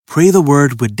Pray the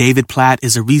Word with David Platt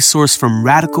is a resource from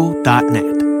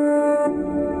radical.net.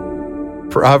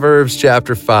 Proverbs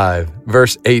chapter 5,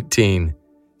 verse 18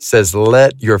 says,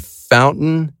 "Let your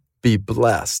fountain be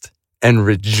blessed, and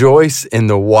rejoice in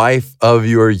the wife of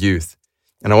your youth."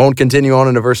 And I won't continue on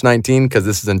into verse 19 because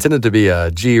this is intended to be a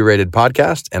G-rated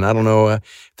podcast, and I don't know if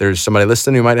there's somebody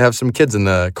listening who might have some kids in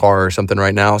the car or something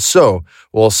right now, so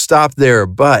we'll stop there.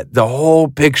 But the whole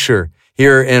picture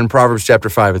here in Proverbs chapter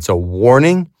 5, it's a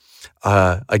warning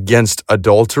against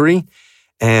adultery,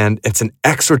 and it's an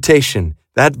exhortation.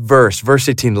 That verse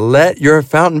 18, "Let your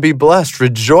fountain be blessed.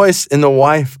 Rejoice in the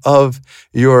wife of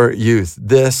your youth."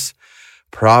 This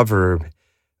proverb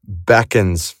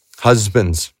beckons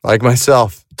husbands like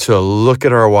myself to look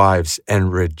at our wives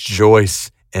and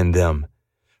rejoice in them.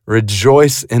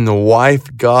 Rejoice in the wife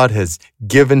God has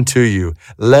given to you.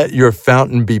 Let your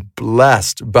fountain be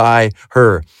blessed by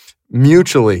her.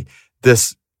 Mutually,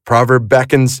 this proverb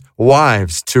beckons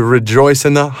wives to rejoice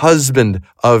in the husband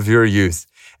of your youth.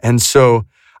 And so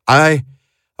I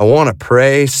want to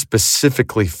pray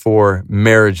specifically for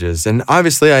marriages. And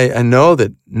obviously, I know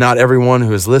that not everyone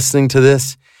who is listening to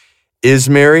this is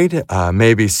married.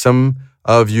 Maybe some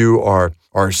of you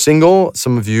are single.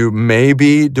 Some of you may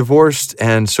be divorced.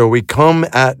 And so we come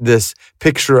at this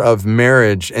picture of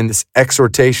marriage and this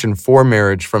exhortation for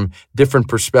marriage from different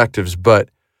perspectives. But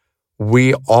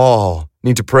we all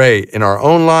need to pray in our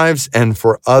own lives and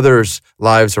for others'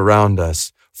 lives around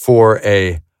us for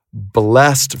a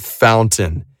blessed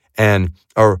fountain and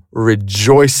a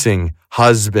rejoicing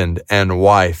husband and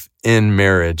wife in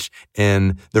marriage,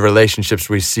 in the relationships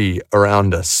we see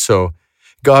around us. So,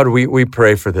 God, we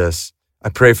pray for this. I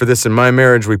pray for this in my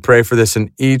marriage. We pray for this in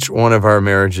each one of our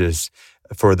marriages.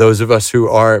 For those of us who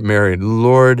are married,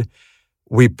 Lord,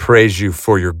 we praise you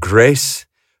for your grace,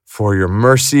 for your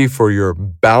mercy, for your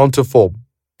bountiful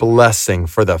blessing,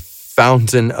 for the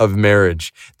fountain of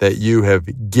marriage that you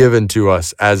have given to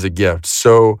us as a gift.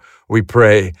 So we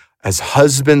pray, as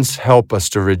husbands, help us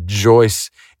to rejoice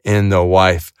in the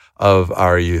wife of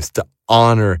our youth, to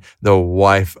honor the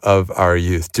wife of our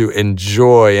youth, to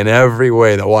enjoy in every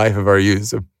way the wife of our youth.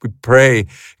 So we pray,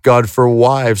 God, for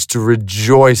wives to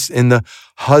rejoice in the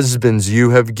husbands you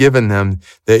have given them,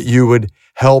 that you would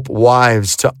help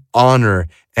wives to honor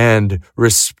and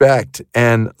respect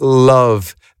and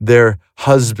love their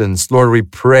husbands. Lord, we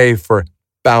pray for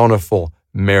bountiful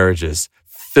marriages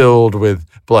filled with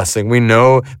blessing. We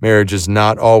know marriage is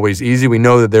not always easy. We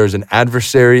know that there's an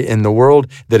adversary in the world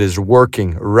that is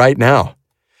working right now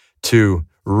to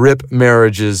rip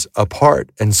marriages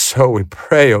apart. And so we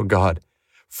pray, oh God,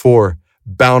 for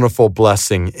bountiful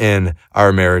blessing in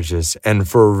our marriages and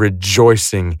for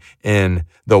rejoicing in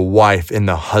the wife, in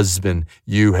the husband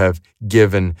you have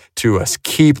given to us.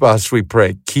 Keep us, we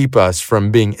pray, keep us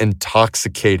from being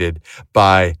intoxicated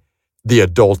by the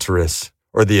adulteress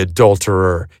or the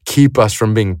adulterer. Keep us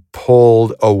from being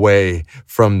pulled away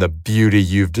from the beauty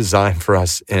you've designed for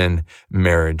us in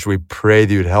marriage. We pray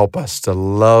that you'd help us to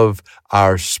love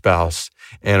our spouse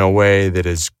in a way that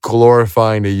is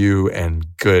glorifying to you and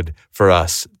good for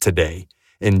us today.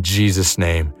 In Jesus'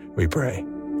 name we pray.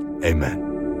 Amen.